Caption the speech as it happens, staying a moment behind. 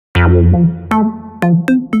Alright,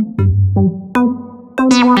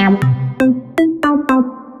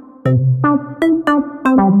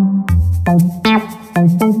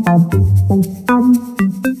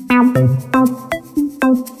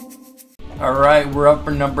 we're up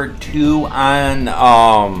for number 2 on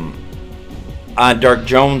Dark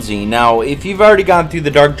Jonesy. Now, if you've already gone through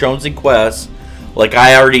the Dark Jonesy quest, like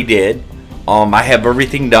I already did, I have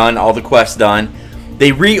everything done, all the quests done.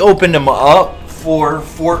 They reopened them up for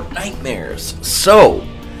Fortnitemares. So,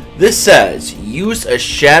 this says, use a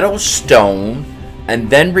shadow stone and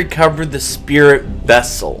then recover the Spirt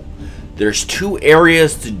Vessel. There's 2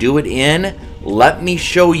 areas to do it in. Let me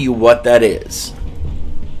show you what that is.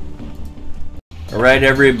 Alright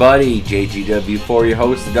everybody, JGW4, your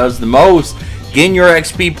host that does the most. Getting your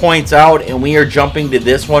XP points out, and we are jumping to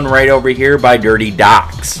this one right over here by Dirty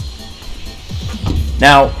Docks.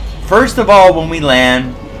 Now, first of all, when we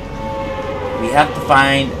land, we have to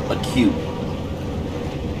find a cube.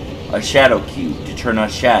 A shadow cube to turn on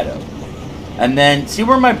shadow. And then, see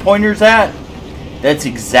where my pointer's at? That's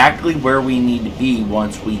exactly where we need to be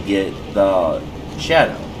once we get the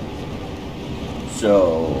shadow.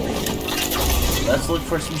 So, let's look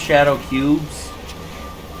for some shadow cubes.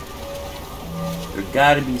 There's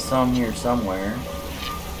got to be some here somewhere.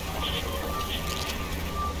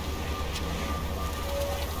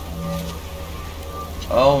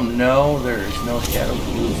 Oh no, there's no shadow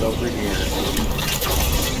cubes over here.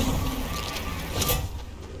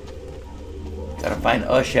 Gotta find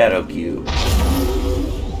a shadow cube.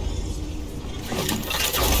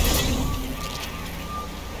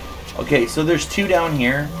 Okay, so there's 2 down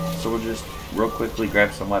here. So we'll just real quickly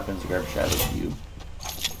grab some weapons and grab a shadow cube.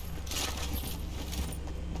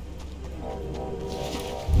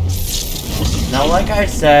 Now, like I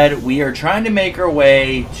said, we are trying to make our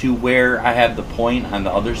way to where I have the point on the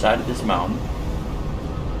other side of this mountain.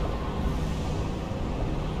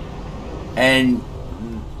 And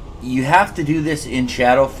you have to do this in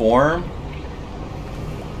shadow form.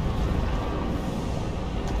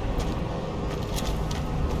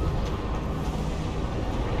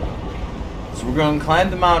 So we're going to climb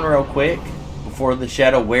the mountain real quick before the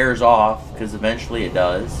shadow wears off, because eventually it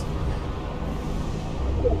does.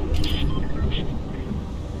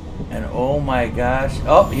 And oh my gosh,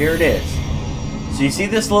 oh, here it is. So you see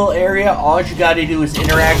this little area? All you got to do is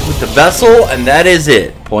interact with the vessel, and that is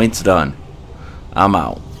it. Points done. I'm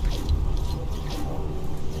out.